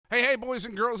Hey, boys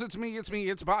and girls, it's me,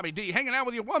 it's Bobby D, hanging out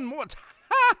with you one more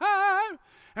time.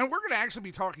 And we're going to actually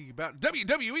be talking about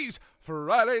WWE's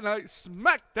Friday Night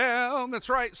SmackDown. That's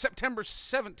right, September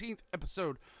 17th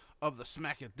episode of the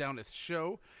Smack It Downeth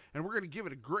show. And we're going to give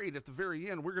it a grade at the very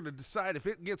end. We're going to decide if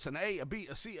it gets an A, a B,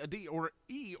 a C, a D, or an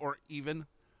E, or even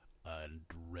a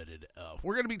dreaded F.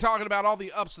 We're going to be talking about all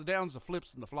the ups, the downs, the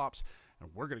flips, and the flops. And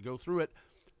we're going to go through it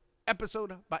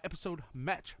episode by episode,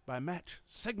 match by match,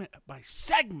 segment by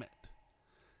segment,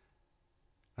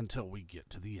 until we get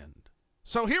to the end.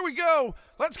 So here we go.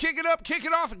 Let's kick it up, kick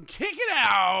it off, and kick it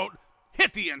out.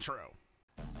 Hit the intro.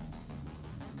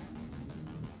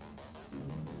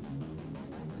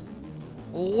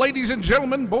 Ladies and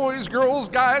gentlemen, boys, girls,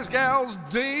 guys, gals,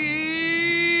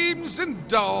 dames, and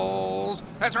dolls.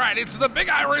 That's right, it's the Big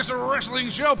Irish Wrestling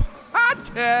Show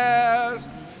podcast.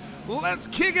 Let's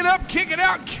kick it up, kick it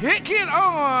out, kick it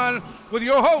on with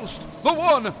your host, the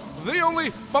one, the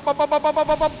only,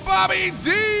 Bobby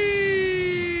D.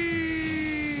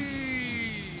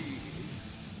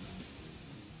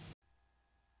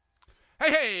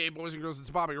 Hey, boys and girls,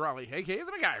 it's Bobby Riley, a.k.a.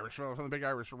 the Big Irish from the Big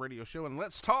Irish Radio Show, and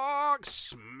let's talk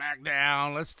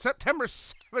SmackDown. Let's September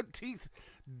 17th,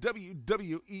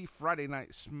 WWE Friday Night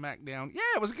SmackDown. Yeah,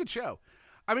 it was a good show.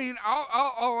 I mean,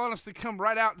 I'll honestly come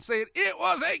right out and say it. It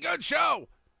was a good show.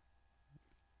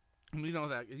 You know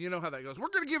how that goes. We're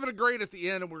going to give it a grade at the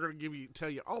end, and we're going to tell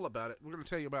you all about it. We're going to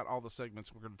tell you about all the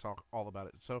segments. We're going to talk all about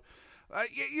it. So,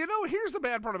 here's the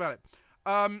bad part about it.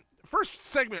 First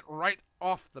segment right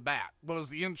off the bat was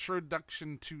the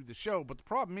introduction to the show, but the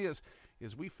problem is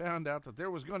we found out that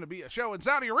there was going to be a show in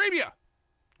Saudi Arabia,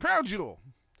 Crown Jewel,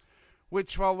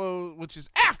 which is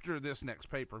after this next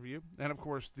pay-per-view. And, of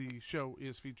course, the show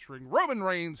is featuring Roman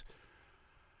Reigns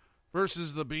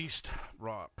versus the Beast,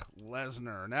 Brock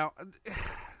Lesnar. Now,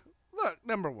 look,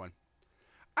 number one,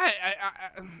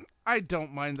 I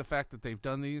don't mind the fact that they've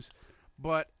done these,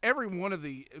 but every one of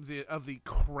the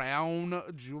Crown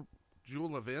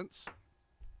Jewel events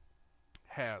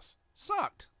has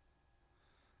sucked.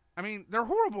 I mean, they're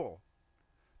horrible.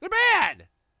 They're bad.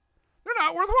 They're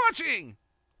not worth watching.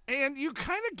 And you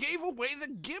kind of gave away the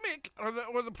gimmick or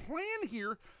the plan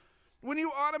here when you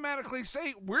automatically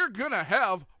say, we're going to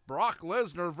have Brock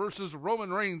Lesnar versus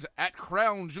Roman Reigns at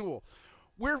Crown Jewel.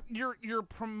 Where you're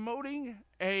promoting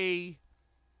a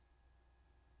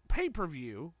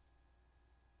pay-per-view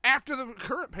after the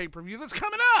current pay-per-view that's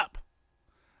coming up.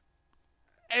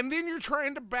 And then you're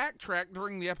trying to backtrack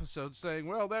during the episode saying,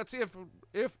 well, that's if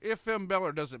Finn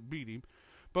Balor doesn't beat him.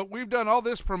 But we've done all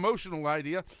this promotional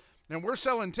idea, and we're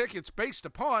selling tickets based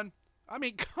upon, I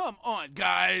mean, come on,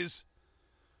 guys.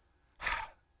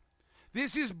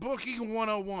 This is Booking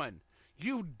 101.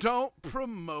 You don't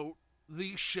promote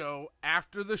the show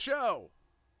after the show.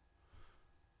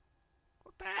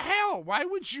 What the hell? Why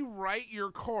would you write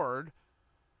your card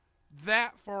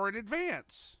that far in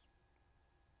advance?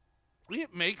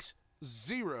 It makes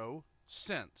zero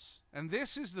sense. And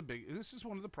this is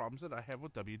one of the problems that I have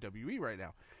with WWE right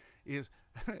now, is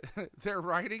they're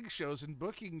writing shows and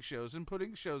booking shows and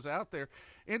putting shows out there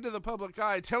into the public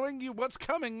eye, telling you what's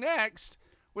coming next,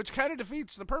 which kind of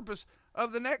defeats the purpose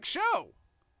of the next show.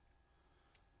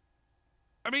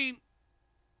 I mean,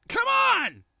 come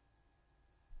on!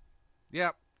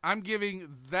 Yep, I'm giving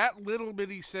that little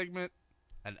bitty segment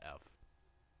an F.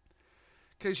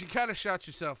 Because you kind of shot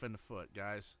yourself in the foot,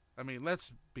 guys. I mean,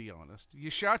 let's be honest.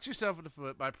 You shot yourself in the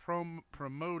foot by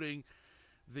promoting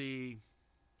the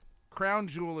Crown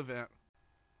Jewel event.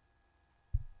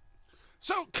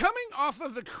 So, coming off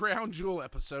of the Crown Jewel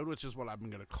episode, which is what I'm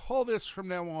going to call this from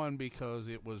now on because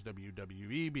it was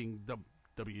WWE being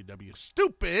WWE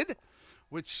stupid,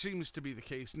 which seems to be the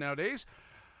case nowadays.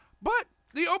 But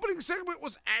the opening segment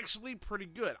was actually pretty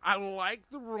good. I like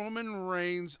the Roman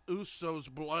Reigns Usos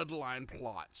bloodline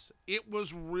plots. It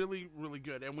was really, really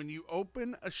good. And when you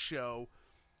open a show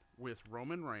with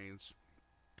Roman Reigns,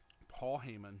 Paul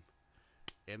Heyman,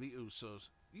 and the Usos,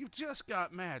 you've just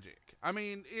got magic. I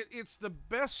mean, it's the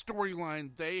best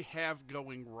storyline they have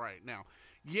going right now.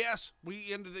 Yes,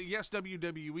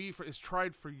 WWE has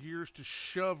tried for years to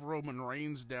shove Roman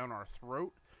Reigns down our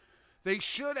throat. They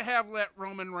should have let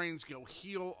Roman Reigns go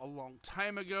heel a long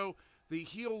time ago. The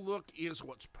heel look is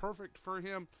what's perfect for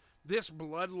him. This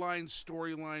bloodline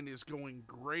storyline is going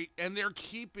great, and they're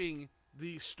keeping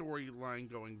the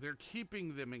storyline going. They're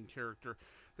keeping them in character.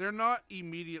 They're not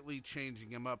immediately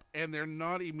changing them up, and they're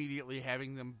not immediately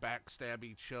having them backstab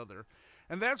each other.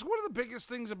 And that's one of the biggest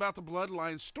things about the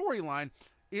bloodline storyline,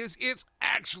 is it's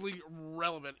actually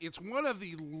relevant. It's one of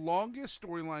the longest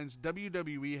storylines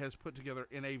WWE has put together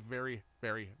in a very,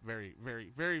 very, very,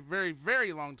 very, very, very,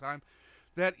 very long time.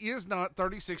 that is not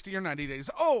 30, 60, or 90 days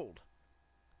old.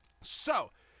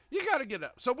 So you got to get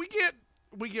up. So we get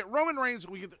Roman Reigns,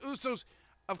 we get the Usos,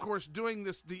 of course, doing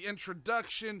the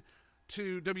introduction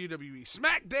to WWE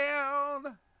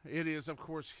SmackDown. It is, of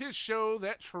course, his show,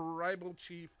 that tribal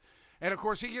chief. And, of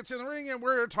course, he gets in the ring, and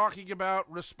we're talking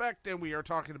about respect, and we are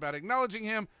talking about acknowledging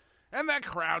him, and that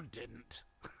crowd didn't.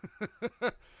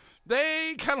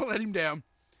 They kind of let him down.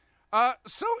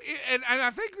 And I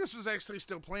think this was actually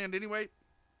still planned anyway,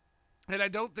 and I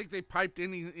don't think they piped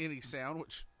any sound,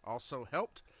 which also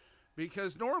helped,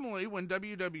 because normally when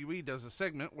WWE does a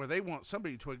segment where they want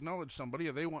somebody to acknowledge somebody,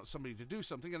 or they want somebody to do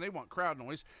something, and they want crowd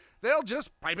noise, they'll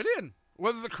just pipe it in,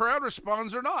 whether the crowd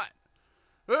responds or not.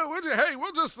 Hey,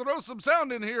 we'll just throw some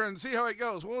sound in here and see how it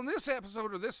goes. Well, in this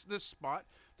episode, or this spot,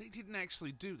 they didn't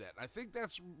actually do that. I think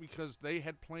that's because they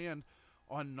had planned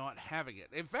on not having it.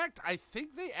 In fact, I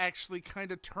think they actually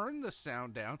kind of turned the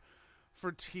sound down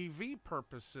for TV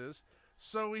purposes,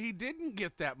 so he didn't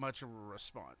get that much of a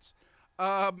response.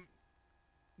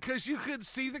 Because you could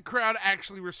see the crowd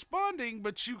actually responding,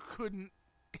 but you couldn't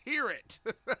hear it,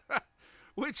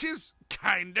 which is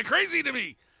kind of crazy to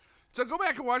me. So go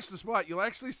back and watch the spot. You'll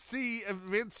actually see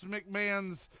Vince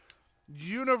McMahon's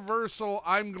universal,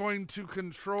 I'm going to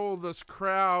control this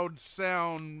crowd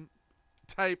sound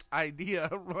type idea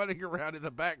running around in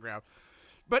the background.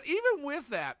 But even with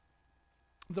that,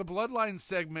 the Bloodline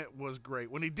segment was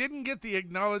great. When he didn't get the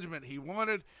acknowledgement he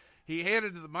wanted, he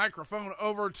handed the microphone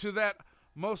over to that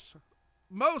most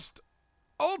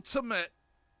ultimate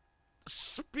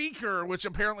speaker, which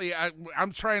apparently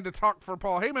I'm trying to talk for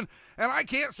Paul Heyman, and I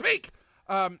can't speak.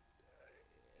 Paul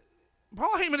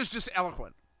Heyman is just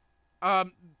eloquent. I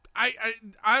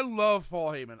love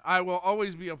Paul Heyman. I will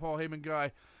always be a Paul Heyman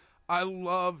guy. I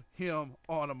love him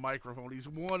on a microphone. He's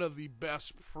one of the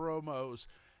best promos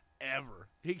ever.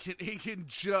 He can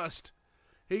just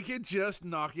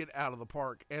knock it out of the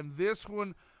park. And this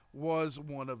one was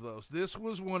one of those. This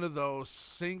was one of those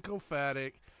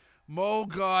sycophantic, oh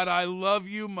God, I love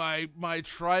you, my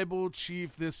tribal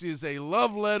chief. This is a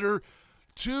love letter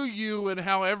to you and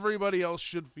how everybody else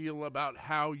should feel about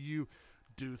how you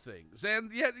do things.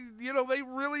 And yet, they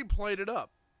really played it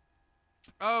up.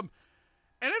 And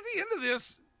at the end of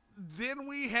this, then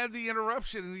we had the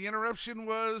interruption, and the interruption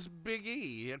was Big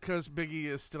E, because Big E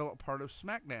is still a part of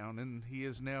SmackDown, and he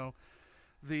is now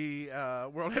the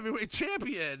World Heavyweight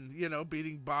Champion,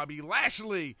 beating Bobby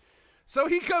Lashley. So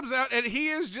he comes out, and he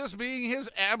is just being his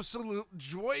absolute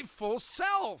joyful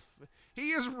self. He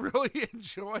is really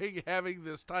enjoying having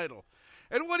this title.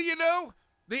 And what do you know?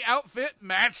 The outfit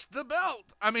matched the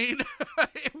belt. I mean,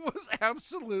 it was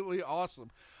absolutely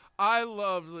awesome. I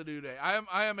love the New Day.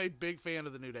 I am a big fan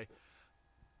of the New Day.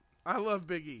 I love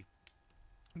Big E.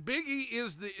 Big E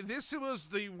is this was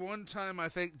the one time I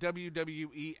think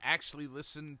WWE actually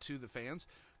listened to the fans,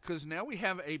 because now we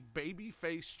have a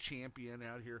babyface champion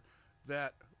out here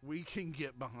that we can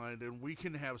get behind and we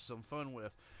can have some fun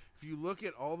with. If you look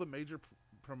at all the major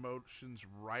promotions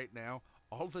right now,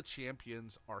 all the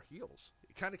champions are heels.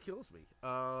 It kind of kills me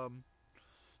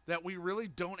that we really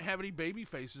don't have any baby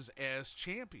faces as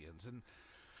champions, and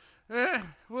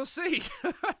we'll see.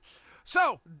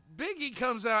 So Big E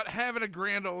comes out having a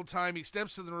grand old time. He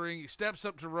steps in the ring. He steps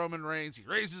up to Roman Reigns. He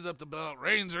raises up the belt.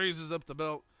 Reigns raises up the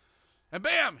belt, and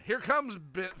bam! Here comes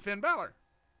Finn Balor.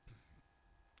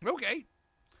 Okay,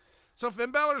 so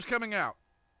Finn Balor's coming out,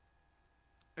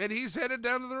 and he's headed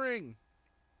down to the ring.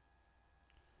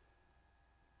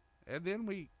 And then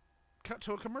we cut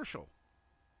to a commercial.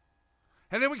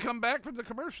 And then we come back from the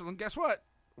commercial, and guess what?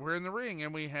 We're in the ring,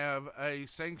 and we have a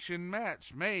sanctioned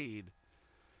match made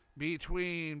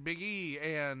between Big E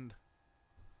and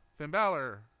Finn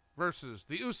Balor versus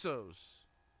the Usos.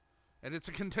 And it's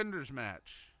a contenders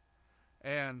match.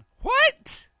 And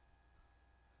what?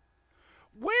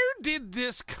 Where did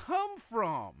this come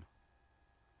from?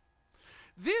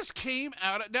 This came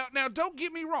out of... Now, don't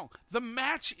get me wrong. The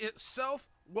match itself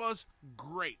was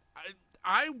great.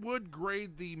 I would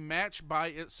grade the match by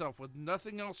itself with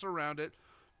nothing else around it.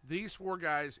 These four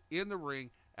guys in the ring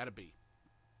at a B.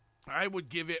 I would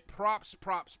give it props.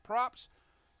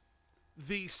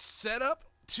 The setup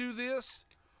to this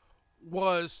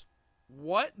was,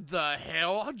 what the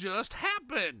hell just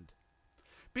happened?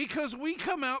 Because we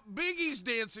come out, Big E's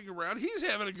dancing around, he's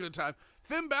having a good time.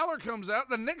 Finn Balor comes out,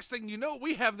 the next thing you know,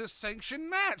 we have this sanctioned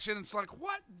match, and it's like,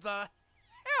 what the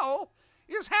hell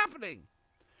is happening?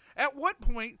 At what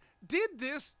point did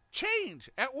this change?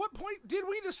 At what point did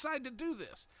we decide to do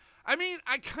this? I mean,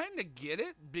 I kind of get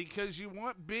it, because you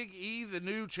want Big E, the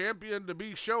new champion, to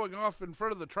be showing off in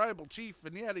front of the tribal chief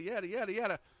and yada, yada, yada,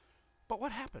 yada. But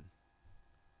what happened?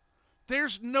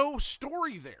 There's no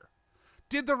story there.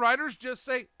 Did the writers just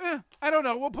say, I don't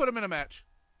know, we'll put him in a match?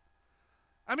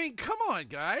 I mean, come on,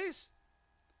 guys.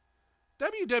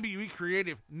 WWE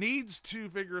Creative needs to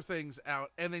figure things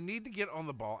out, and they need to get on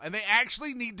the ball, and they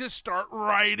actually need to start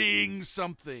writing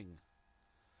something.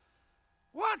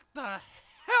 What the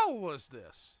hell was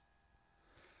this?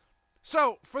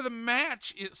 So, for the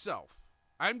match itself,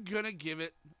 I'm going to give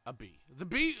it a B.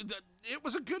 It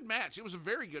was a good match. It was a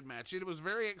very good match. It was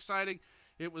very exciting.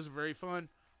 It was very fun.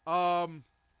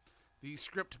 The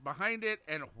script behind it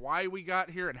and why we got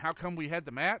here and how come we had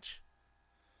the match,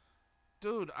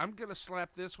 dude, I'm going to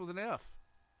slap this with an F.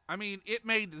 I mean, it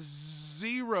made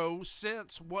zero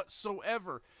sense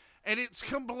whatsoever, and it's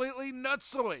completely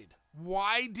nutsoid.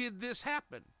 Why did this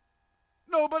happen?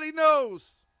 Nobody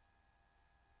knows.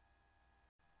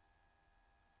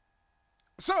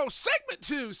 So, segment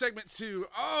two.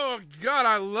 Oh, God,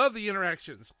 I love the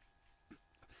interactions.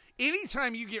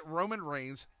 Anytime you get Roman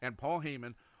Reigns and Paul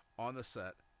Heyman on the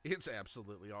set, it's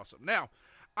absolutely awesome. Now,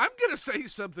 I'm going to say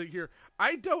something here.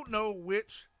 I don't know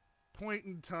which point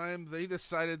in time they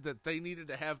decided that they needed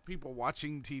to have people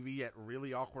watching TV at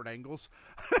really awkward angles.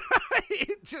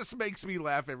 It just makes me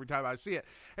laugh every time I see it.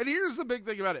 And here's the big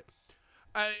thing about it.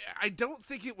 I don't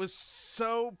think it was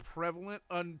so prevalent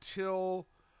until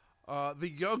the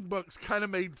Young Bucks kind of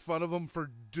made fun of them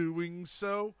for doing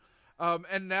so.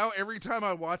 And now every time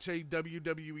I watch a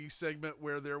WWE segment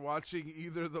where they're watching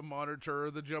either the monitor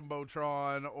or the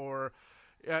Jumbotron or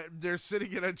they're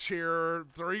sitting in a chair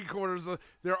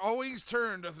they're always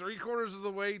turned 3/4 of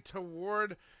the way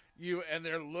toward you, and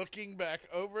they're looking back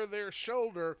over their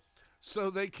shoulder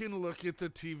so they can look at the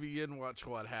TV and watch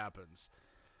what happens.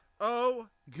 Oh,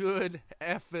 good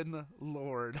effing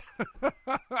Lord.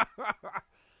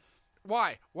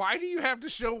 Why? Why do you have to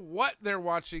show what they're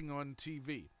watching on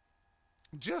TV?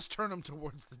 Just turn them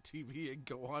towards the TV and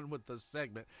go on with the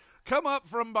segment. Come up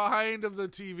from behind of the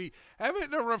TV. Have it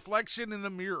in a reflection in the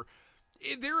mirror.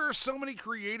 There are so many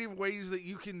creative ways that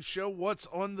you can show what's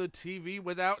on the TV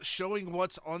without showing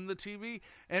what's on the TV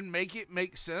and make it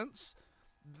make sense,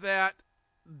 that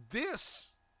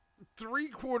this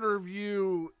 3/4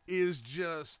 view is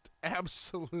just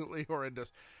absolutely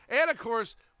horrendous. And, of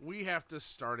course, we have to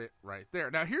start it right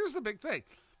there. Now, here's the big thing.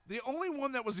 The only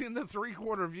one that was in the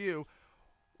 3/4 view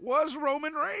was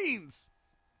Roman Reigns.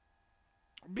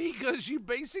 Because you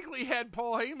basically had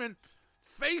Paul Heyman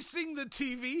facing the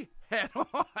TV head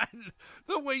on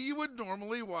the way you would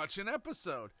normally watch an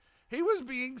episode. He was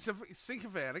being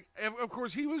sycophantic. Of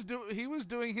course, he was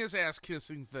doing his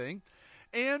ass-kissing thing.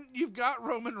 And you've got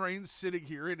Roman Reigns sitting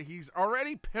here, and he's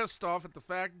already pissed off at the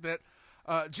fact that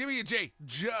Jimmy and Jay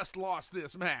just lost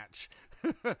this match.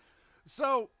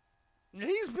 So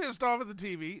he's pissed off at the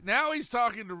TV. Now he's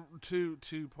talking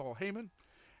to Paul Heyman.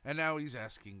 And now he's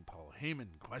asking Paul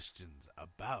Heyman questions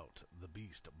about the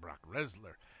Beast, Brock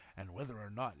Lesnar, and whether or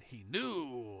not he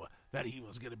knew that he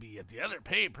was going to be at the other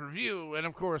pay-per-view. And,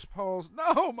 of course, Paul's,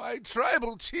 no, my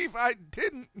tribal chief, I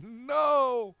didn't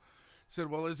know.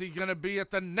 Said, well, is he going to be at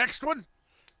the next one?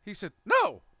 He said,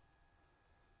 no.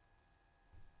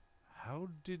 How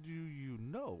did you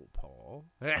know,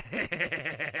 Paul? Ooh,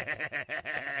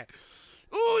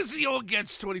 it's the old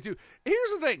Gets 22.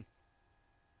 Here's the thing.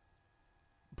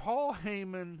 Paul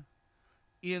Heyman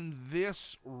in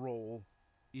this role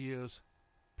is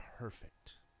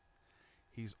perfect.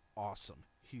 He's awesome.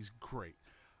 He's great.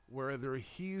 Whether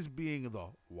he's being the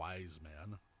wise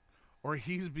man or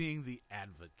he's being the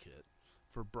advocate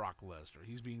for Brock Lesnar,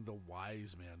 he's being the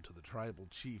wise man to the tribal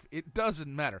chief, it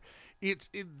doesn't matter.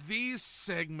 These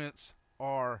segments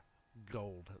are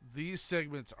gold. These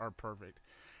segments are perfect.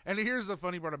 And here's the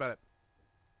funny part about it.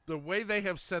 The way they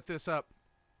have set this up,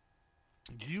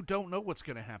 you don't know what's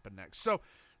going to happen next. So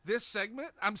this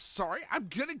segment, I'm sorry, I'm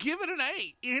going to give it an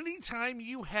A. Anytime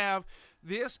you have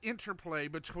this interplay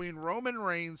between Roman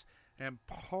Reigns and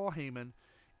Paul Heyman,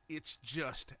 it's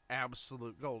just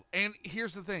absolute gold. And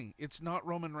here's the thing. It's not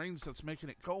Roman Reigns that's making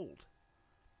it gold.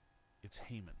 It's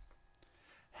Heyman.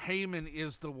 Heyman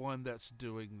is the one that's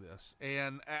doing this.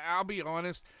 And I'll be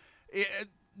honest,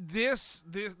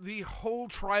 the whole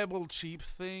tribal chief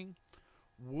thing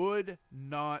would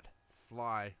not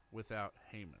fly without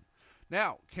Heyman.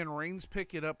 Now, can Reigns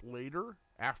pick it up later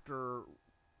after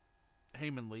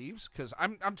Heyman leaves? Because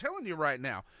I'm telling you right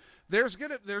now, there's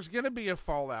gonna be a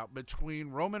fallout between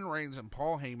Roman Reigns and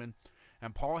Paul Heyman,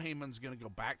 and Paul Heyman's gonna go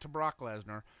back to Brock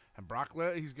Lesnar, and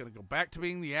he's gonna go back to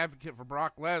being the advocate for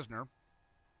Brock Lesnar,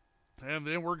 and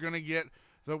then we're gonna get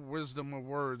the wisdom of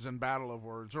words and battle of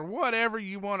words, or whatever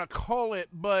you want to call it,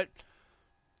 but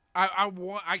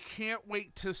I can't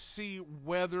wait to see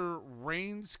whether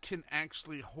Reigns can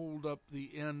actually hold up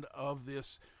the end of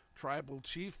this tribal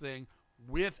chief thing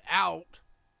without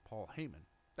Paul Heyman.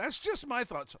 That's just my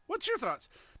thoughts. What's your thoughts?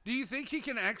 Do you think he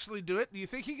can actually do it? Do you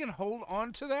think he can hold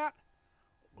on to that?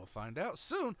 We'll find out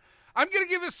soon. I'm going to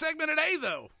give this segment an A,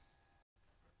 though.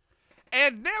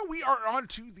 And now we are on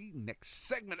to the next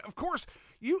segment. Of course,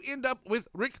 you end up with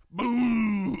Rick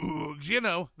Boogs, you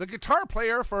know, the guitar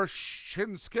player for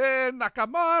Shinsuke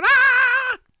Nakamura.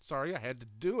 Sorry, I had to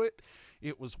do it.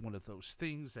 It was one of those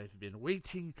things I've been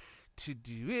waiting to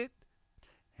do it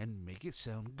and make it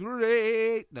sound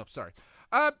great. No, sorry.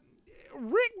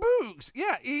 Rick Boogs,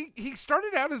 yeah, he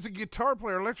started out as a guitar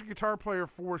player, electric guitar player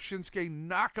for Shinsuke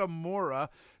Nakamura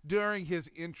during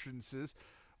his entrances.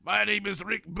 My name is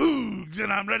Rick Boogs,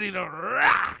 and I'm ready to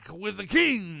rock with the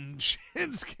king,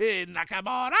 Shinsuke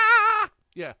Nakamura.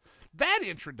 Yeah, that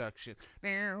introduction.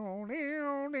 I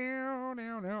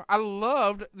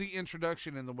loved the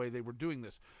introduction and the way they were doing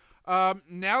this.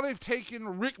 Now they've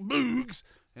taken Rick Boogs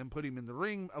and put him in the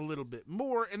ring a little bit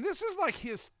more, and this is like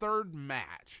his third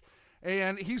match.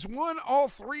 And he's won all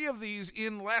three of these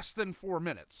in less than 4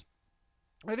 minutes.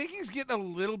 I think he's getting a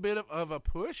little bit of a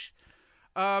push.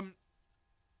 Yeah,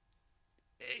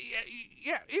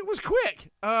 it was quick.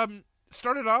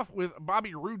 Started off with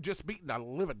Bobby Roode just beating the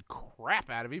living crap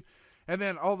out of him. And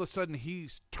then all of a sudden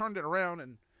he's turned it around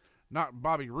and knocked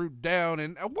Bobby Roode down.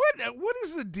 And what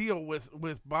is the deal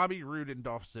with Bobby Roode and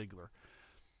Dolph Ziggler?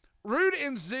 Roode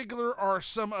and Ziggler are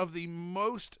some of the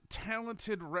most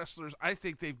talented wrestlers I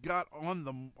think they've got on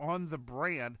the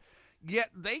brand,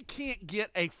 yet they can't get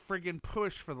a friggin'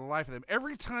 push for the life of them.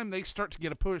 Every time they start to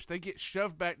get a push, they get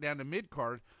shoved back down to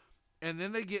mid-card, and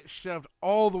then they get shoved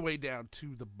all the way down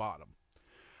to the bottom.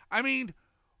 I mean,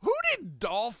 who did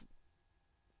Dolph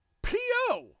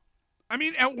P.O.? I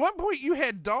mean, at one point you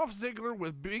had Dolph Ziggler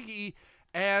with Big E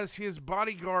as his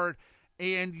bodyguard,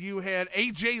 and you had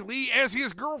AJ Lee as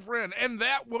his girlfriend, and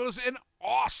that was an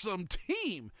awesome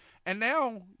team. And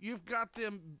now you've got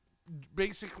them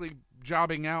basically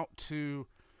jobbing out to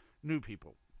new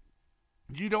people.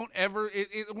 You don't ever...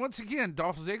 once again,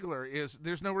 Dolph Ziggler is...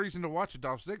 There's no reason to watch a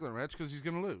Dolph Ziggler match because he's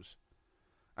going to lose.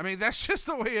 I mean, that's just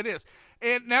the way it is.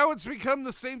 And now it's become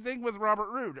the same thing with Robert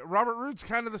Roode. Robert Roode's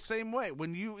kind of the same way.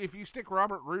 If you stick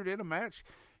Robert Roode in a match,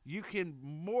 you can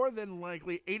more than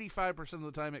likely 85% of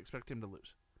the time expect him to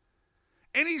lose.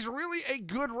 And he's really a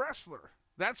good wrestler.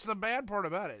 That's the bad part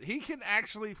about it. He can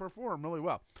actually perform really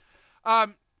well.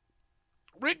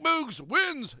 Rick Boogs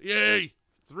wins. Yay.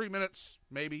 3 minutes,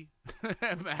 maybe,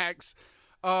 max.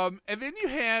 And then you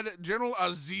had General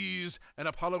Aziz and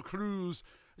Apollo Crews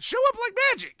show up like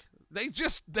magic. They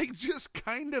just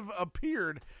kind of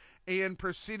appeared and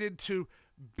proceeded to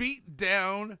beat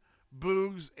down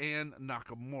Boogs and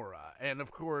Nakamura. And,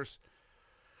 of course,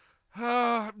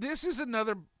 this is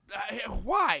another...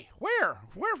 why? Where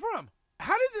from?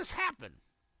 How did this happen?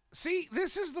 See,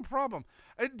 this is the problem.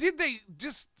 Did they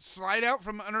just slide out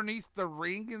from underneath the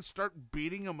ring and start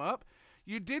beating them up?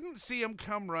 You didn't see them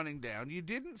come running down. You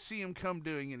didn't see them come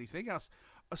doing anything else.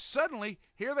 Suddenly,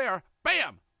 here they are.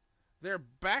 Bam! They're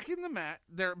back in the mat.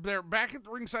 They're back at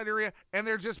the ringside area, and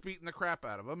they're just beating the crap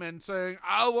out of them and saying,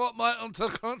 "I want my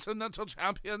Intercontinental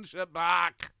Championship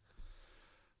back."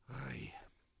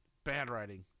 Bad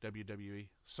writing, WWE.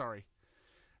 Sorry.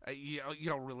 You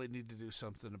don't really need to do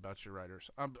something about your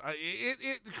writers.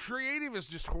 Creative is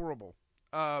just horrible.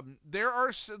 There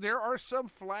are some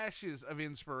flashes of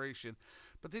inspiration,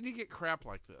 but then you get crap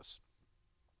like this.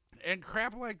 And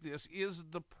crap like this is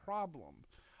the problem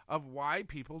of why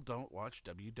people don't watch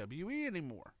WWE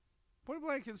anymore. Point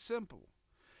blank and simple.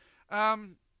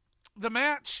 The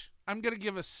match, I'm going to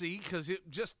give a C because it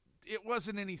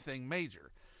wasn't anything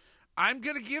major. I'm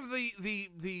going to give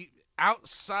the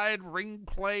outside ring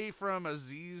play from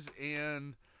Aziz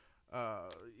and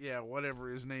whatever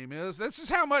his name is. This is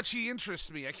how much he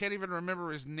interests me. I can't even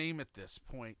remember his name at this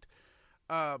point.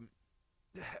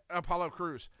 Apollo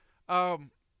Crews. I'm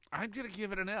going to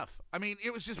give it an F. I mean,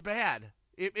 it was just bad.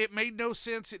 It made no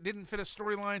sense. It didn't fit a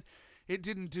storyline. It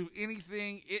didn't do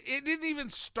anything. It didn't even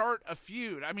start a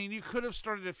feud. I mean, you could have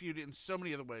started a feud in so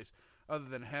many other ways other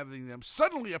than having them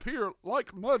suddenly appear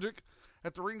like magic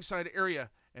at the ringside area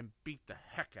and beat the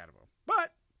heck out of them.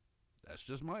 But that's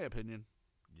just my opinion.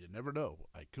 You never know.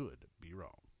 I could be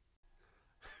wrong.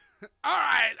 All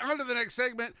right, on to the next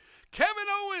segment. Kevin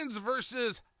Owens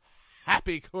versus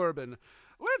Happy Corbin.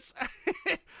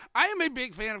 I am a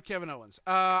big fan of Kevin Owens.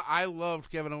 I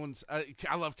loved Kevin Owens.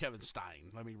 I love Kevin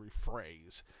Stein. Let me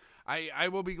rephrase. I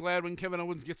will be glad when Kevin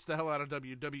Owens gets the hell out of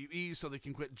WWE so they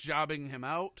can quit jobbing him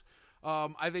out.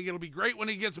 I think it'll be great when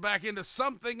he gets back into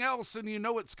something else, and you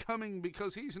know it's coming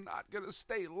because he's not going to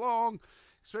stay long,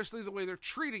 especially the way they're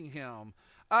treating him.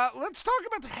 Let's talk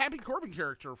about the Happy Corbin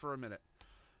character for a minute.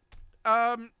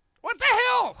 What the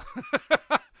hell?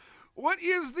 What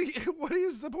is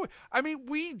the point? I mean,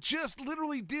 we just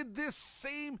literally did this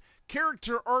same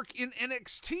character arc in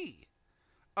NXT.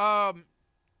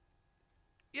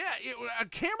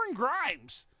 Cameron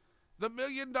Grimes, the $1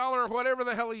 million, whatever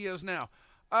the hell he is now.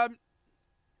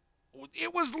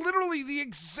 It was literally the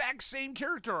exact same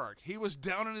character arc. He was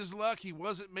down on his luck. He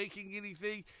wasn't making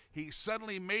anything. He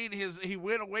suddenly he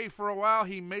went away for a while.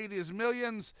 He made his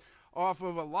millions off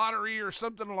of a lottery or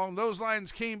something along those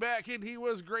lines, came back, and he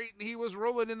was great, and he was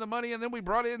rolling in the money, and then we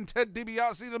brought in Ted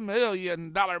DiBiase, the $1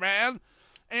 Million Man,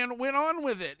 and went on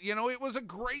with it. You know, it was a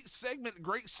great segment,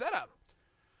 great setup.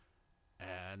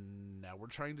 And now we're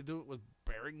trying to do it with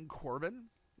Baron Corbin.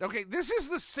 Okay, this is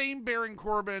the same Baron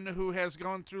Corbin who has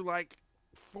gone through like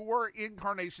 4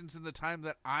 incarnations in the time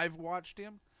that I've watched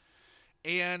him.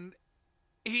 And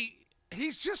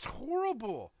he's just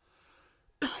horrible.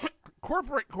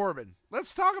 Corporate Corbin.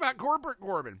 Let's talk about Corporate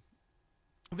Corbin.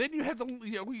 Then you had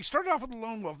we started off with the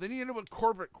Lone Wolf. Then you ended up with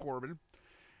Corporate Corbin.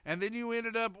 And then you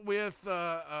ended up with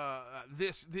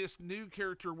this new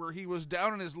character where he was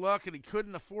down on his luck and he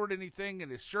couldn't afford anything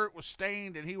and his shirt was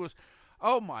stained and he was,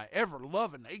 oh my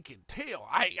ever-loving aching tail.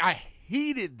 I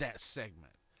hated that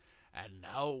segment. And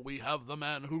now we have the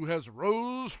man who has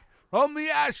rose from the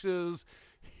ashes.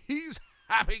 He's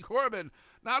Happy Corbin.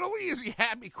 Not only is he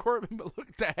Happy Corbin, but look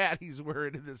at the hat he's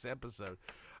wearing in this episode.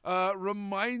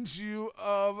 Reminds you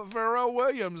of Pharrell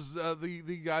Williams,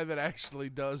 the guy that actually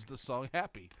does the song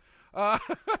Happy.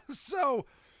 So,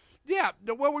 yeah,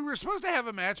 well, we were supposed to have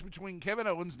a match between Kevin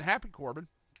Owens and Happy Corbin.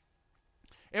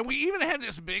 And we even had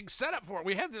this big setup for it.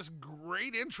 We had this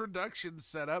great introduction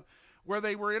setup where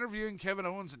they were interviewing Kevin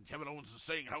Owens, and Kevin Owens is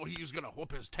saying how he's going to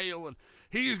whoop his tail, and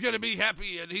he's going to be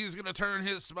happy, and he's going to turn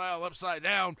his smile upside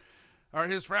down, or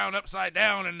his frown upside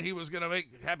down, and he was going to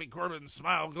make Happy Corbin's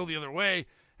smile go the other way.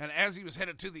 And as he was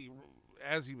headed to the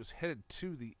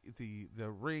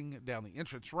ring down the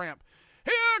entrance ramp,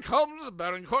 here comes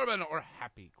Baron Corbin, or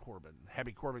Happy Corbin.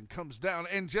 Happy Corbin comes down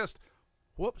and just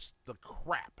whoops the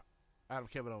crap out of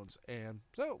Kevin Owens. And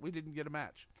so we didn't get a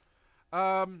match.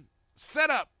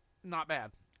 Setup, not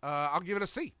bad. I'll give it a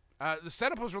C. The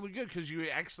setup was really good because you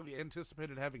actually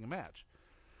anticipated having a match.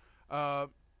 The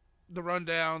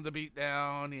rundown, the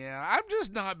beatdown, yeah. I'm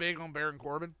just not big on Baron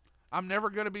Corbin. I'm never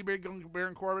going to be big on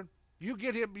Baron Corbin. You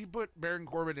put Baron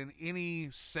Corbin in any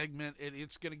segment, and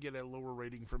it's going to get a lower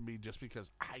rating from me just because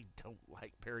I don't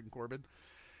like Baron Corbin.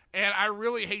 And I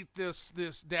really hate this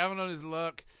down on his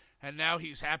luck, and now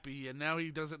he's happy, and now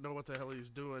he doesn't know what the hell he's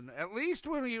doing. At least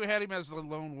when you had him as the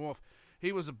Lone Wolf,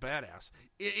 he was a badass.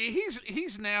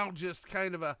 He's now just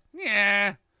kind of a,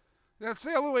 yeah. That's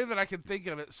the only way that I can think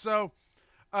of it. So,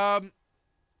 and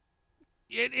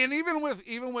even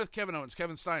with Kevin Owens,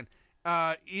 Kevin Stein,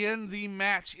 in the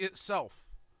match itself,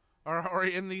 or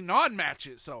in the non-match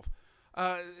itself,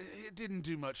 it didn't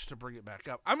do much to bring it back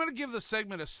up. I'm going to give the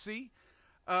segment a C.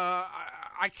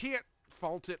 I can't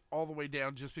fault it all the way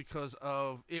down just because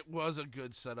of it was a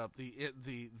good setup.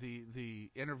 The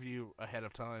interview ahead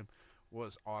of time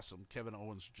was awesome. Kevin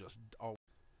Owens just all.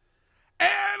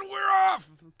 And we're off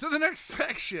to the next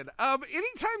section.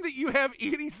 Anytime that you have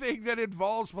anything that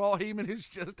involves Paul Heyman is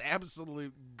just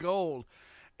absolute gold.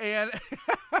 And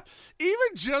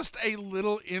even just a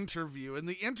little interview and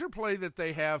the interplay that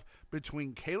they have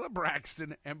between Kayla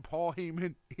Braxton and Paul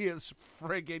Heyman is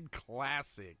friggin'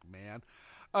 classic, man.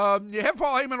 You have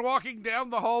Paul Heyman walking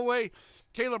down the hallway,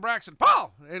 Kayla Braxton,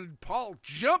 Paul! And Paul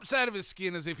jumps out of his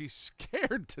skin as if he's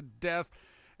scared to death.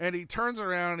 And he turns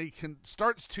around and he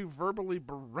starts to verbally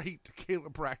berate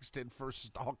Kayla Braxton for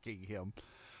stalking him.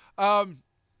 And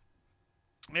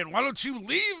why don't you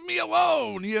leave me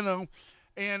alone, you know?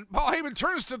 And Paul Heyman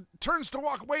turns to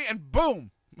walk away, and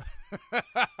boom,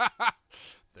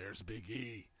 there's Big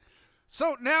E.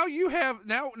 So now you have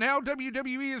now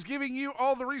WWE is giving you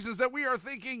all the reasons that we are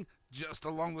thinking just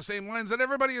along the same lines that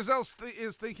everybody else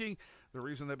is thinking. The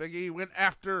reason that Big E went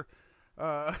after,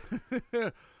 I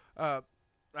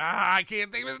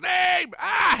can't think of his name.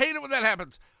 I hate it when that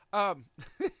happens.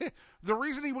 The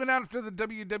reason he went after the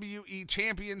WWE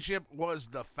Championship was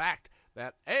the fact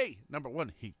that A, number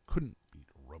one, he couldn't beat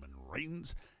Roman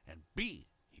Reigns, and B,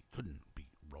 he couldn't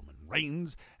beat Roman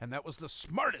Reigns, and that was the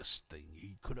smartest thing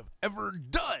he could have ever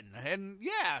done. And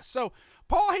yeah, so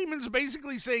Paul Heyman's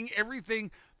basically saying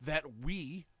everything that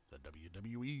we, the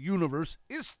WWE Universe,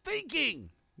 is thinking.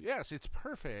 Yes, it's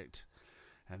perfect.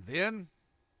 And then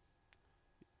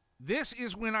This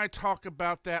is when I talk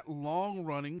about that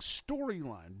long-running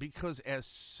storyline, because as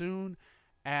soon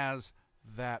as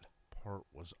that part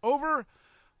was over,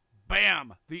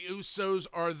 bam, the Usos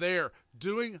are there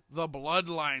doing the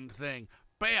bloodline thing.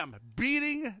 Bam,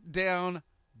 beating down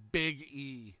Big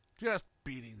E. Just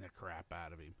beating the crap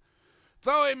out of him.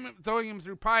 Throwing him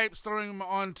through pipes, throwing him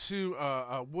onto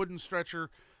a wooden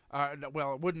stretcher, a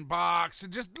wooden box,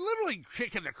 and just literally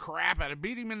kicking the crap out of him,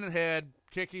 beating him in the head,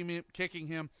 kicking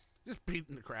him, just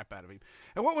beating the crap out of him.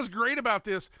 And what was great about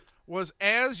this was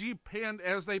as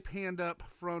they panned up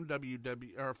from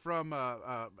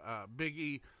Big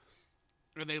E,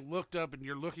 and they looked up, and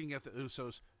you're looking at the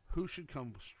Usos, who should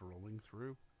come strolling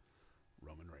through?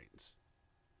 Roman Reigns.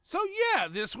 So yeah,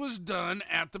 this was done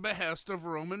at the behest of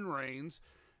Roman Reigns,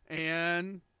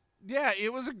 and yeah,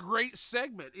 it was a great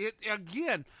segment. It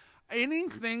again,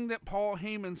 anything that Paul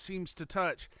Heyman seems to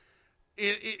touch,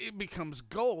 it becomes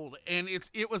gold, and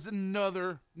it was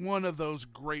another one of those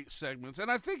great segments.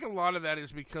 And I think a lot of that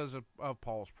is because of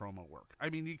Paul's promo work. I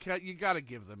mean, you got to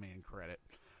give the man credit.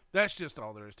 That's just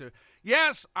all there is to it.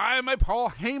 Yes, I'm a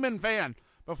Paul Heyman fan.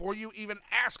 Before you even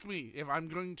ask me if I'm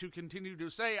going to continue to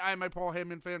say I'm a Paul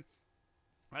Heyman fan,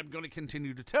 I'm going to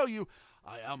continue to tell you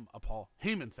I am a Paul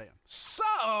Heyman fan.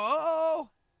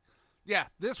 So, yeah,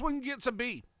 this one gets a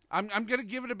B. I'm going to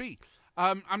give it a B.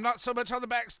 I'm not so much on the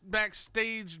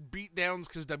backstage beatdowns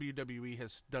because WWE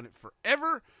has done it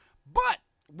forever, but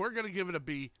we're going to give it a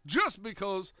B just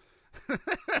because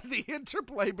the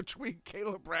interplay between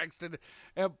Kayla Braxton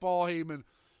and Paul Heyman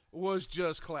was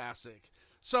just classic.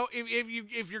 So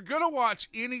if you're going to watch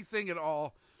anything at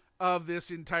all of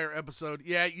this entire episode,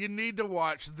 yeah, you need to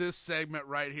watch this segment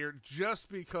right here just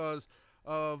because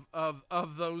of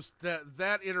those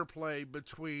that interplay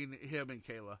between him and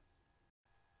Kayla.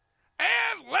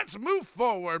 And let's move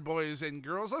forward, boys and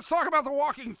girls. Let's talk about the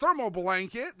walking thermal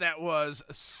blanket that was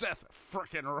Seth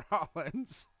frickin'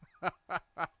 Rollins.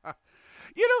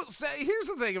 Here's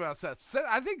the thing about Seth.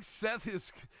 I think Seth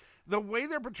is... The way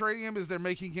they're portraying him is they're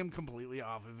making him completely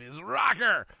off of his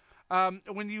rocker.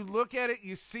 When you look at it,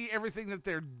 you see everything that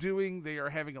they're doing. They are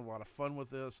having a lot of fun with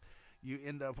this. You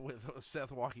end up with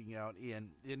Seth walking out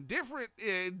in different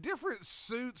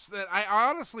suits that I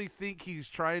honestly think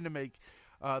he's trying to make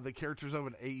the characters of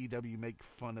an AEW make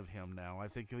fun of him now. I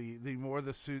think the more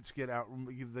the suits get out,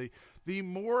 the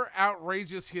more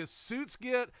outrageous his suits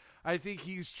get, I think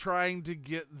he's trying to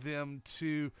get them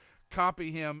to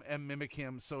copy him and mimic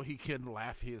him so he can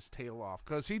laugh his tail off.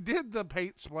 Because he did the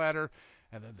paint splatter,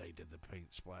 and then they did the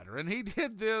paint splatter. And he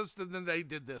did this, and then they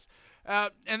did this.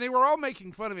 And they were all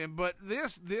making fun of him. But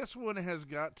this one has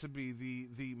got to be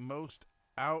the most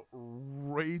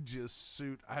outrageous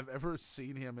suit I've ever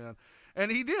seen him in.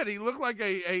 And he did. He looked like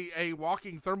a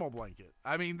walking thermal blanket.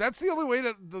 I mean, that's the only way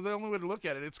to look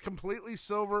at it. It's completely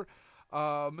silver.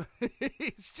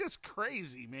 It's just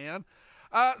crazy, man.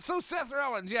 So Seth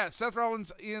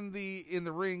Rollins in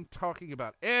the ring talking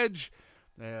about Edge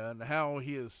and how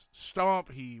his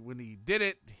stomp, when he did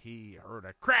it, he heard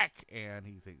a crack and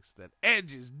he thinks that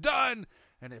Edge is done,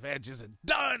 and if Edge isn't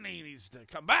done, he needs to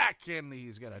come back and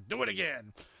he's gonna do it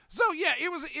again. So yeah, it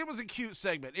was a cute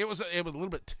segment. It was a little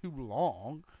bit too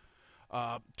long,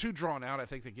 too drawn out. I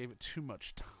think they gave it too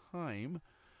much time.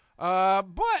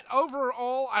 But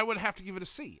overall, I would have to give it a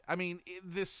C. I mean,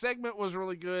 this segment was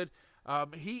really good.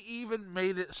 He even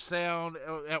made it sound,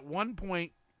 at one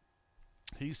point,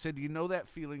 he said, you know that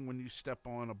feeling when you step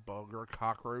on a bug or a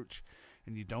cockroach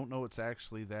and you don't know it's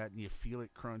actually that, and you feel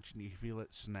it crunch and you feel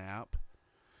it snap?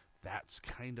 That's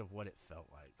kind of what it felt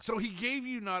like. So he gave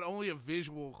you not only a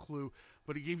visual clue,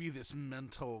 but he gave you this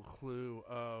mental clue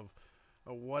of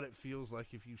what it feels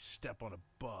like if you step on a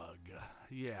bug.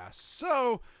 Yeah,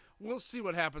 so we'll see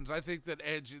what happens. I think that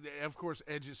Edge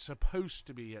is supposed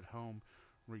to be at home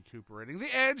recuperating. The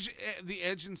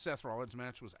Edge and Seth Rollins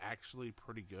match was actually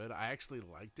pretty good. I actually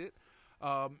liked it.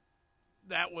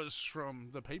 That was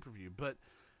from the pay-per-view, but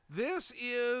this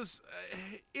is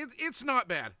it's not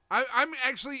bad. I'm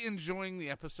actually enjoying the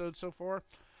episode so far.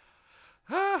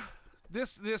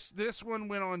 This one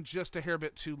went on just a hair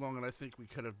bit too long, and I think we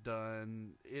could have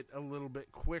done it a little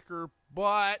bit quicker,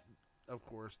 but of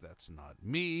course that's not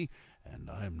me, and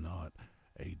I'm not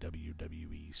a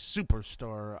WWE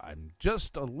superstar. I'm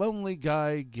just a lonely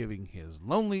guy giving his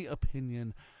lonely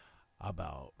opinion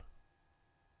about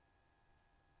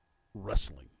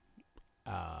wrestling.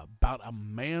 About a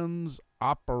man's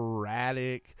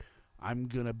operatic, I'm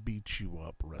gonna beat you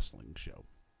up wrestling show.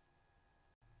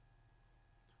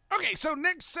 Okay, so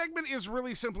next segment is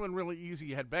really simple and really easy.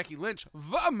 You had Becky Lynch,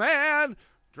 the man,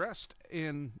 dressed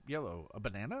in yellow. A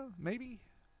banana, maybe?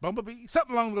 Bumblebee?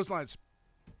 Something along those lines.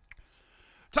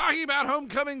 talking about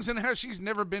homecomings and how she's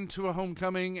never been to a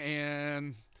homecoming.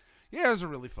 And yeah, it was a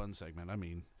really fun segment. I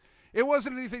mean, it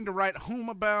wasn't anything to write home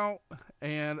about.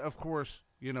 And of course,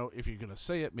 you know, if you're going to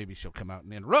say it, maybe she'll come out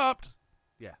and interrupt.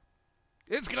 Yeah,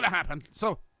 it's going to happen.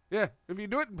 So yeah, if you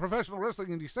do it in professional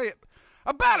wrestling and you say it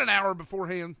about an hour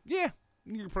beforehand, yeah,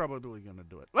 you're probably going to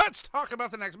do it. Let's talk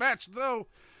about the next match, though.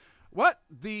 What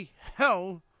the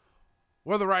hell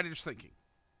were the writers thinking?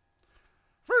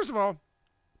 First of all,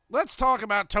 let's talk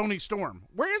about Toni Storm.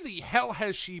 Where the hell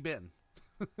has she been?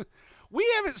 We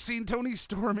haven't seen Toni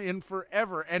Storm in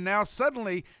forever, and now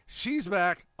suddenly she's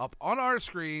back up on our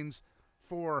screens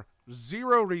for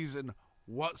zero reason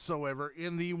whatsoever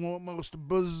in the most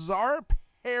bizarre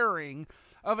pairing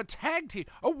of a tag team,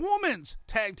 a woman's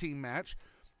tag team match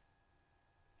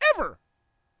ever.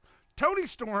 Toni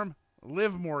Storm,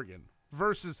 Liv Morgan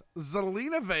versus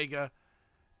Zelina Vega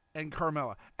and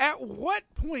Carmella. At what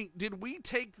point did we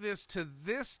take this to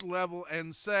this level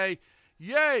and say,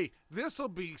 yay, this'll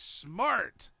be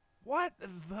smart? What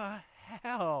the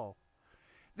hell?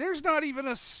 There's not even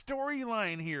a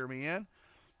storyline here, man.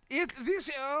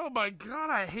 Oh my God,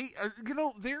 I hate,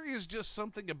 there is just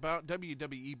something about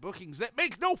WWE bookings that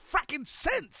make no fucking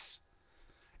sense.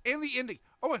 And the ending.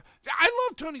 Oh, I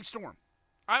love Toni Storm.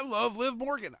 I love Liv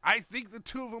Morgan. I think the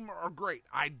two of them are great.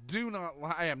 I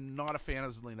am not a fan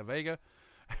of Zelina Vega.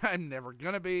 I'm never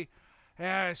going to be.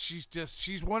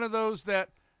 She's one of those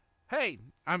that, hey,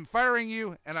 I'm firing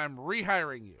you and I'm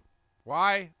rehiring you.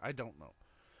 Why? I don't know.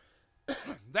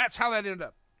 That's how that ended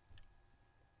up.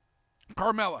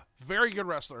 Carmella, very good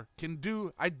wrestler.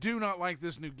 I do not like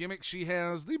this new gimmick she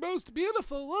has. The most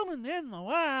beautiful woman in the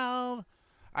world.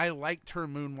 I liked her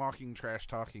moonwalking,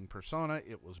 trash-talking persona.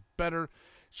 It was better.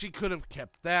 She could have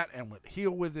kept that and went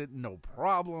heel with it, no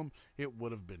problem. It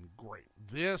would have been great.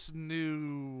 This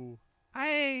new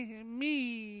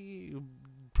me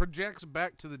projects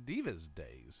back to the Divas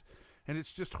days, and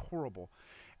it's just horrible.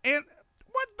 And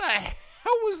what the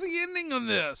hell was the ending of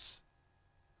this?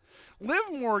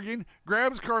 Liv Morgan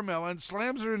grabs Carmella and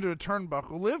slams her into a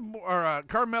turnbuckle.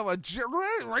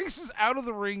 Carmella races out of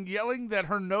the ring yelling that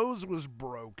her nose was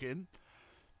broken.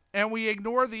 And we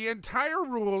ignore the entire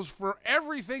rules for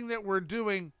everything that we're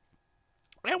doing.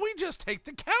 And we just take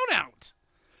the count out.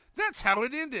 That's how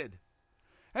it ended.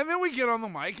 And then we get on the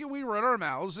mic and we run our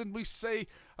mouths and we say,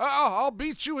 I'll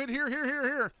beat you at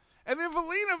here. And then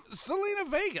Zelina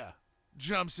Vega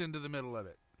jumps into the middle of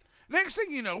it. Next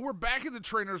thing you know, we're back in the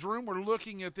trainer's room. We're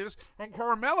looking at this, and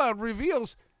Carmella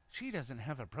reveals she doesn't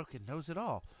have a broken nose at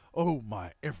all. Oh,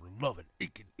 my ever-loving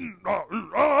aching.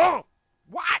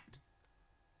 What?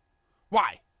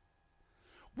 Why?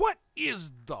 What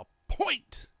is the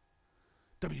point?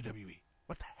 WWE,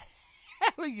 what the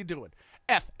hell are you doing?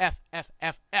 F.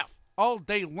 All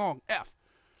day long, F.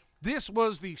 This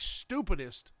was the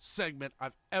stupidest segment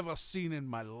I've ever seen in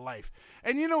my life.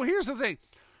 And, here's the thing.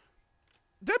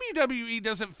 WWE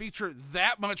doesn't feature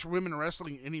that much women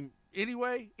wrestling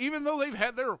anyway, even though they've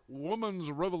had their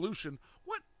women's revolution.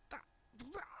 What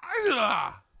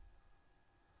the...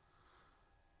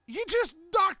 You just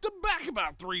knocked them back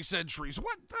about 3 centuries.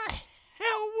 What the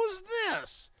hell was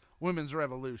this? Women's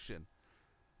revolution.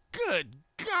 Good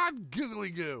God,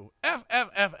 googly goo. F.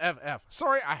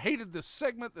 Sorry, I hated this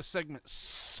segment. The segment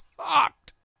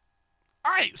sucked.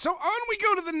 All right, so on we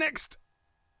go to the next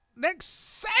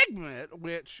segment,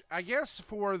 which I guess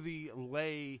for the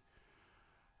lay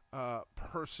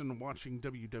person watching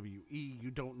WWE,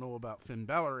 you don't know about Finn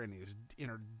Balor and his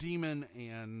inner demon,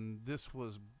 and this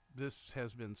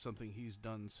has been something he's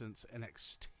done since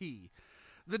NXT.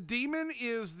 The demon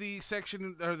is the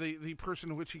section, or the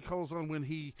person which he calls on when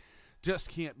he just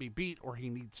can't be beat, or he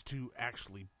needs to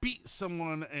actually beat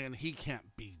someone, and he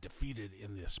can't be defeated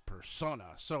in this persona.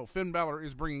 So Finn Balor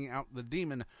is bringing out the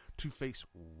demon to face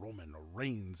Roman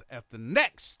Reigns at the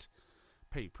next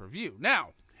pay-per-view.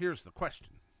 Now, here's the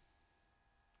question.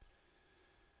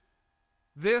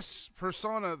 This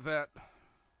persona that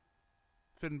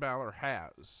Finn Balor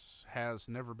has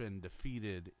never been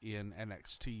defeated in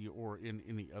NXT or in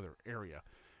any other area.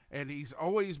 And he's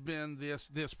always been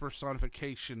this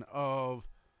personification of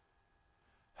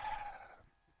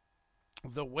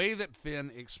the way that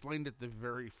Finn explained it the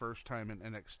very first time in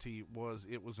NXT was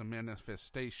it was a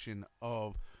manifestation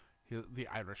of the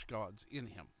Irish gods in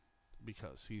him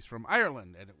because he's from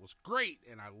Ireland, and it was great,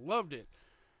 and I loved it.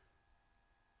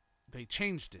 They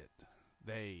changed it.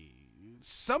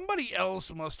 Somebody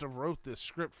else must have wrote this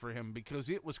script for him because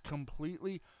it was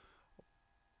completely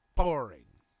boring.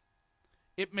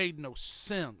 It made no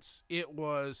sense. It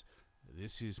was,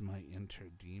 this is my inner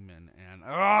demon, and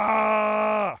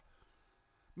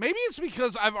Maybe it's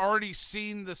because I've already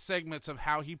seen the segments of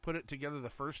how he put it together the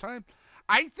first time.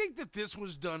 I think that this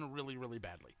was done really, really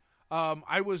badly.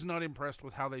 I was not impressed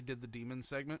with how they did the demon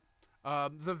segment.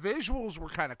 The visuals were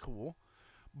kind of cool,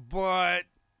 but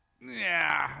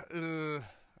yeah, the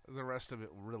rest of it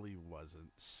really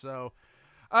wasn't. So,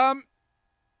 for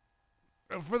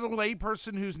the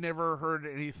layperson who's never heard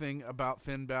anything about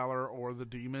Finn Balor or the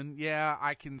Demon, yeah,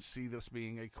 I can see this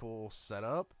being a cool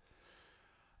setup.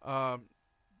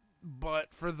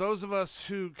 But for those of us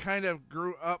who kind of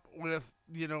grew up with,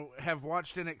 have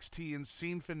watched NXT and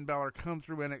seen Finn Balor come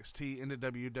through NXT into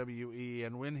WWE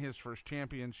and win his first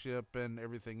championship and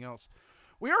everything else,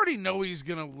 we already know he's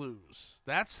going to lose.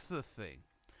 That's the thing.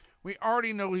 We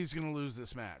already know he's going to lose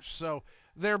this match. So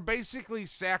they're basically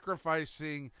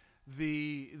sacrificing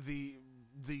the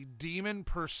demon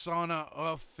persona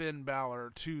of Finn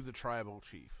Balor to the tribal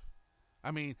chief. I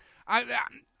mean,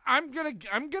 I'm gonna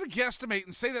guesstimate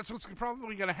and say that's what's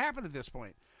probably gonna happen at this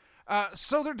point.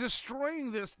 So they're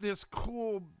destroying this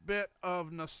cool bit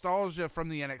of nostalgia from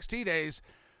the NXT days,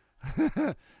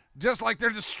 just like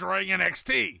they're destroying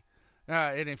NXT.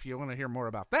 And if you want to hear more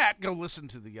about that, go listen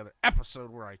to the other episode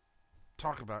where I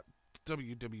talk about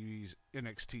WWE's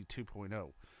NXT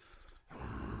 2.0.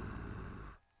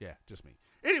 Yeah, just me.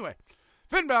 Anyway,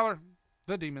 Finn Balor,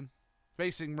 the Demon,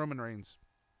 facing Roman Reigns.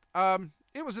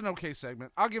 It was an okay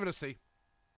segment. I'll give it a C.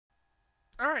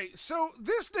 All right, so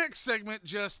this next segment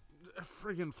just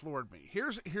friggin' floored me.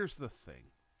 Here's the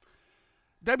thing.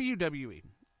 WWE,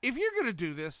 if you're going to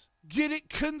do this, get it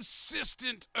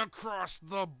consistent across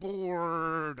the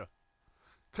board.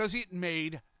 Because it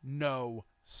made no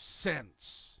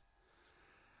sense.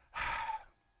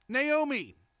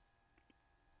 Naomi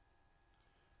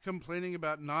complaining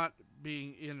about not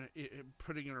being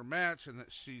putting in her match and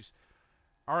that she's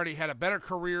already had a better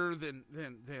career than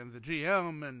the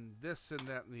GM and this and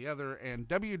that and the other, and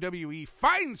WWE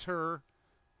fines her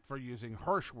for using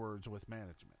harsh words with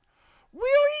management.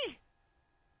 Really?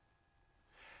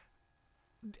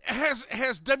 Has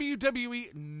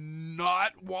WWE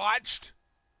not watched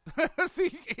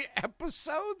the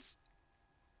episodes?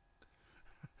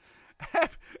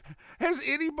 Has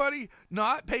anybody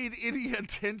not paid any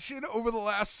attention over the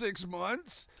last 6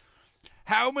 months?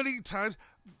 How many times?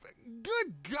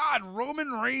 Good God,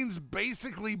 Roman Reigns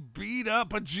basically beat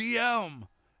up a GM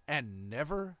and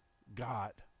never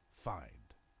got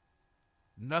fined.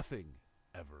 Nothing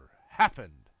ever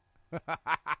happened.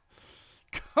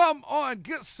 Come on,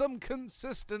 get some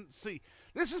consistency.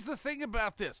 This is the thing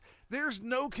about this. There's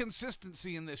no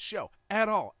consistency in this show at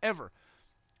all, ever.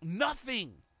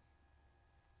 Nothing.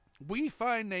 We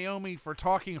find Naomi for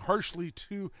talking harshly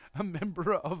to a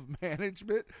member of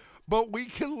management, but we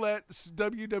can let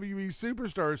WWE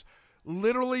superstars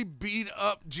literally beat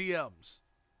up GMs.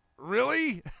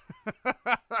 Really?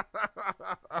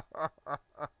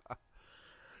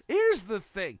 Here's the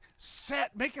thing.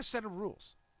 Make a set of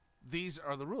rules. These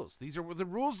are the rules. These are the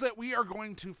rules that we are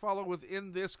going to follow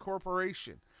within this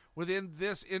corporation, within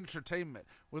this entertainment,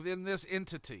 within this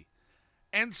entity.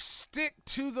 And stick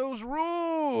to those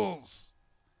rules.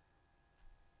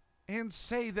 And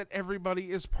say that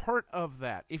everybody is part of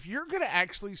that. If you're going to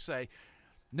actually say,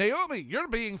 Naomi, you're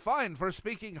being fined for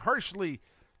speaking harshly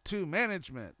to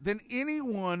management, then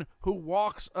anyone who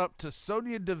walks up to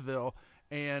Sonya Deville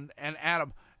and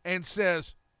Adam and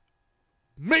says,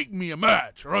 make me a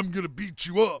match or I'm going to beat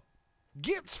you up,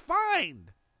 gets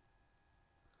fined.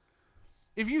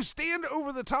 If you stand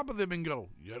over the top of them and go,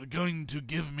 you're going to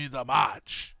give me the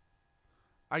match.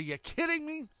 Are you kidding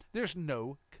me? There's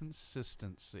no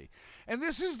consistency. And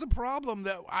this is the problem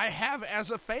that I have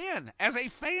as a fan. I'm a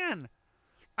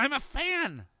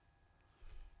fan.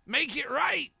 Make it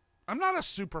right. I'm not a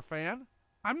super fan.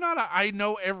 I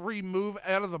know every move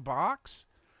out of the box.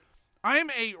 I'm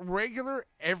a regular,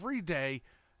 everyday,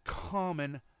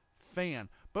 common fan.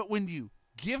 But when you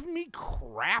give me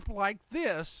crap like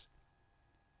this,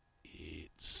 it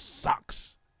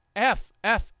sucks. F.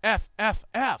 I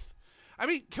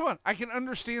mean, come on. I can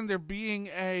understand there being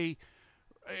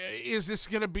is this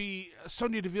going to be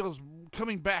Sonya Deville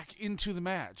coming back into the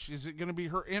match? Is it going to be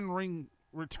her in-ring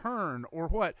return or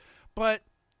what? But,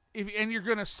 and you're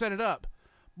going to set it up.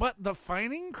 But the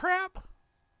fining crap?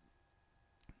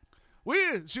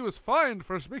 She was fined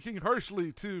for speaking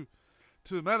harshly to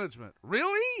management.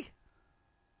 Really?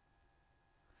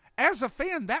 As a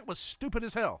fan, that was stupid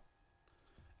as hell.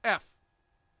 F.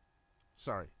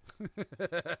 Sorry.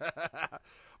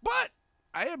 But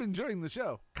I am enjoying the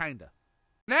show. Kinda.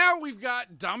 Now we've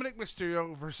got Dominic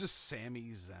Mysterio versus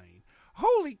Sami Zayn.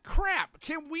 Holy crap.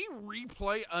 Can we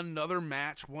replay another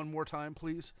match one more time,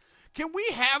 please? Can we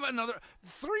have another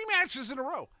 3 matches in a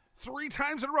row? 3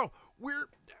 times in a row.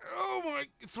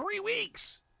 3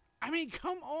 weeks. I mean,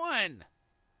 come on.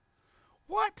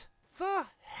 What the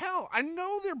hell? I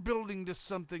know they're building to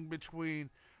something between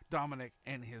Dominic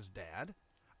and his dad.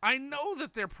 I know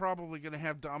that they're probably going to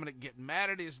have Dominic get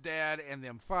mad at his dad and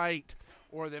them fight,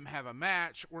 or them have a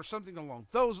match, or something along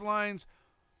those lines.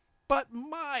 But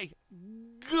my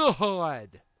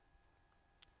God.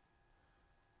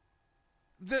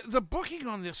 The booking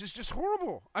on this is just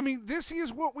horrible. I mean, this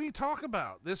is what we talk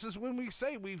about. This is when we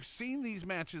say we've seen these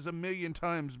matches a million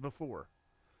times before.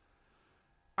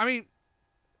 I mean,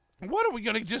 what are we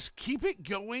going to just keep it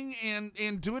going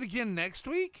and do it again next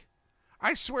week?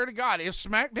 I swear to God, if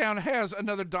SmackDown has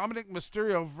another Dominic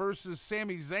Mysterio versus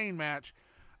Sami Zayn match,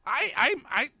 I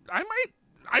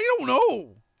don't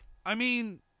know. I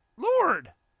mean,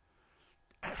 Lord.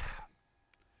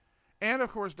 And,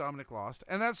 of course, Dominic lost.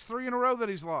 And that's 3 in a row that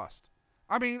he's lost.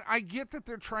 I mean, I get that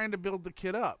they're trying to build the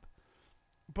kid up.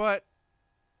 But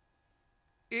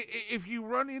if you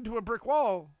run into a brick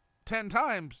wall 10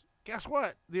 times, guess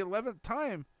what? The 11th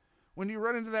time, when you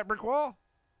run into that brick wall,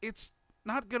 it's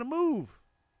not going to move.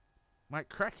 Might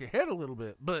crack your head a little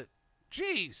bit, but,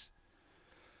 geez.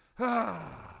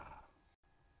 And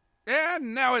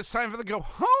now it's time for the Go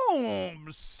Home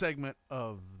segment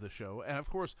of the show. And, of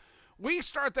course, we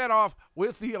start that off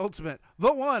with the ultimate,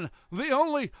 the one, the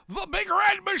only, the Big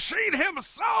Red Machine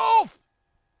himself,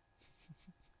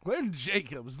 Glenn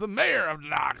Jacobs, the mayor of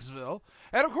Knoxville.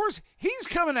 And, of course, he's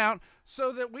coming out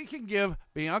so that we can give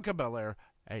Bianca Belair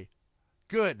a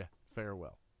good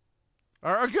farewell.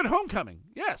 Or a good homecoming,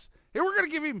 yes. Here we're going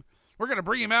to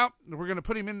bring him out, and we're going to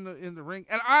put him in the ring.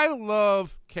 And I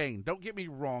love Kane. Don't get me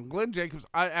wrong. Glenn Jacobs,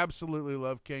 I absolutely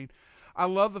love Kane. I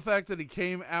love the fact that he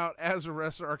came out as a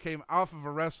wrestler, or came off of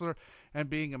a wrestler and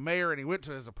being a mayor, and he went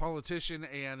to as a politician,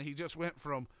 and he just went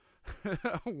from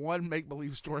one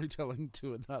make-believe storytelling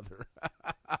to another.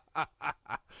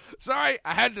 Sorry,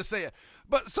 I had to say it.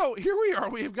 But so here we are.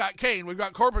 We've got Kane. We've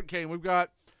got Corporate Kane. We've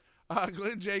got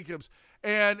Glenn Jacobs.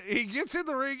 And he gets in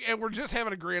the ring, and we're just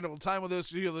having a grand old time with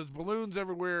this. You know, there's balloons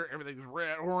everywhere. Everything's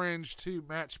red, orange to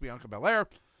match Bianca Belair.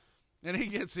 And he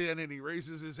gets in, and he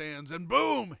raises his hands, and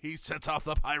boom, he sets off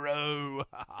the pyro.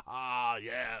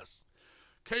 Yes.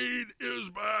 Kane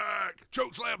is back.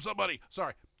 Chokeslam somebody.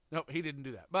 Sorry. No, he didn't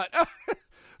do that. But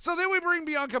so then we bring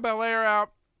Bianca Belair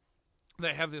out.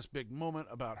 They have this big moment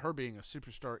about her being a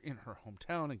superstar in her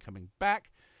hometown and coming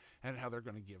back, and how they're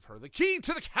going to give her the key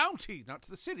to the county, not to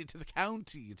the city, to the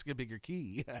county. It's a bigger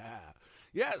key.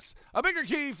 Yes, a bigger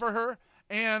key for her.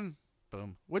 And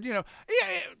boom. What do you know?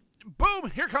 Yeah, boom,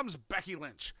 here comes Becky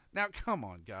Lynch. Now, come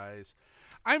on, guys.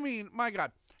 I mean, my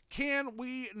God, can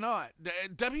we not?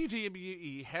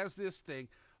 WWE has this thing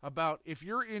about if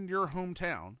you're in your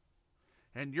hometown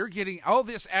and you're getting all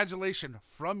this adulation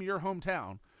from your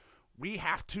hometown, we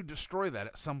have to destroy that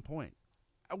at some point.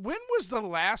 When was the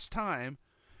last time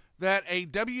that a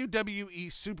WWE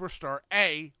superstar,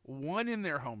 A, won in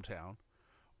their hometown,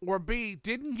 or B,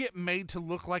 didn't get made to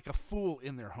look like a fool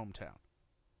in their hometown?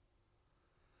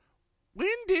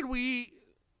 When did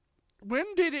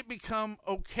it become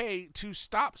okay to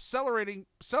stop celebrating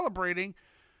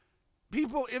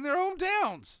people in their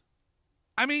hometowns?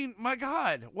 I mean, my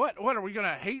God, what are we going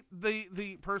to hate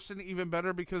the person even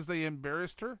better because they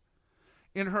embarrassed her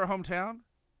in her hometown?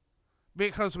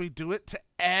 Because we do it to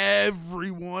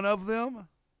every one of them?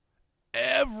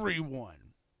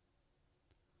 Everyone.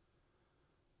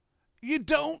 You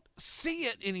don't see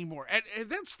it anymore. And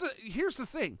here's the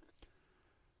thing.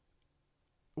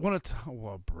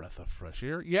 A breath of fresh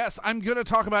air. Yes, I'm going to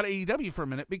talk about AEW for a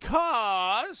minute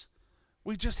because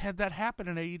we just had that happen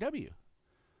in AEW.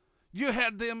 You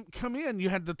had them come in. You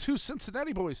had the 2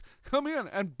 Cincinnati boys come in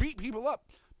and beat people up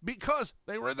because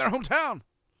they were in their hometown.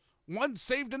 One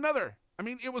saved another. I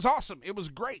mean, it was awesome. It was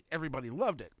great. Everybody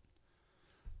loved it.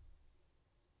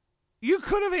 You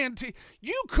could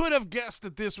have guessed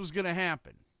that this was going to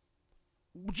happen.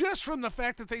 Just from the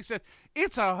fact that they said,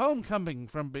 it's a homecoming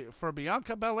for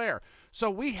Bianca Belair. So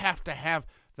we have to have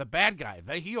the bad guy,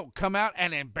 the heel, come out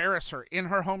and embarrass her in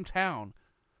her hometown.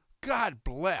 God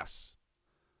bless.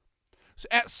 So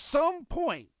at some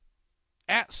point,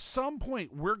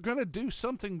 we're going to do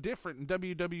something different in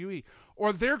WWE.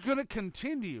 Or they're going to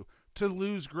continue to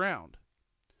lose ground.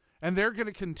 And they're going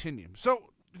to continue.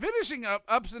 So finishing up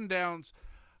ups and downs,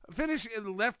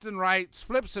 finishing left and rights,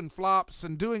 flips and flops,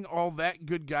 and doing all that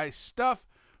good guy stuff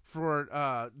for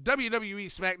WWE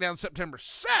SmackDown September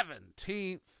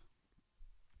 17th.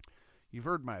 You've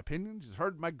heard my opinions, you've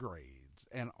heard my grades,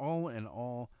 and all in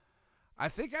all, I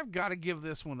think I've got to give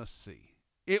this one a C.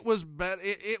 It was better.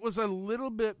 It was a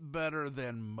little bit better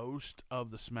than most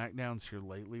of the SmackDowns here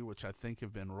lately, which I think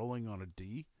have been rolling on a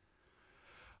D.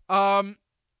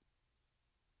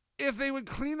 If they would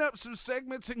clean up some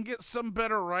segments and get some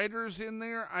better writers in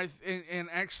there, and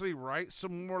actually write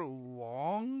some more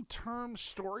long-term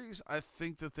stories, I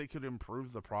think that they could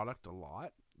improve the product a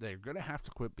lot. They're going to have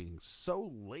to quit being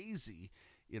so lazy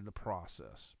in the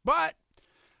process. But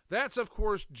that's, of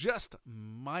course, just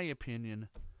my opinion.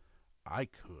 I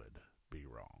could be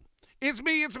wrong. It's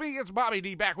Bobby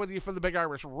D, back with you for the Big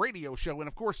Irish Radio Show. And,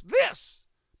 of course, this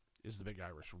is the Big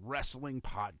Irish Wrestling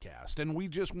Podcast. And we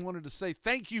just wanted to say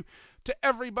thank you to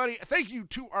everybody. Thank you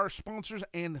to our sponsors.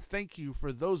 And thank you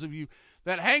for those of you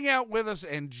that hang out with us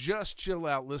and just chill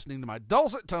out listening to my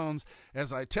dulcet tones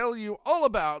as I tell you all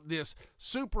about this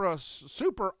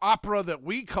super opera that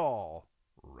we call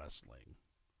wrestling.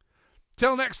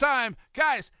 Till next time,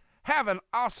 guys, have an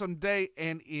awesome day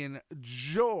and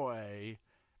enjoy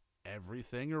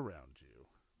everything around you.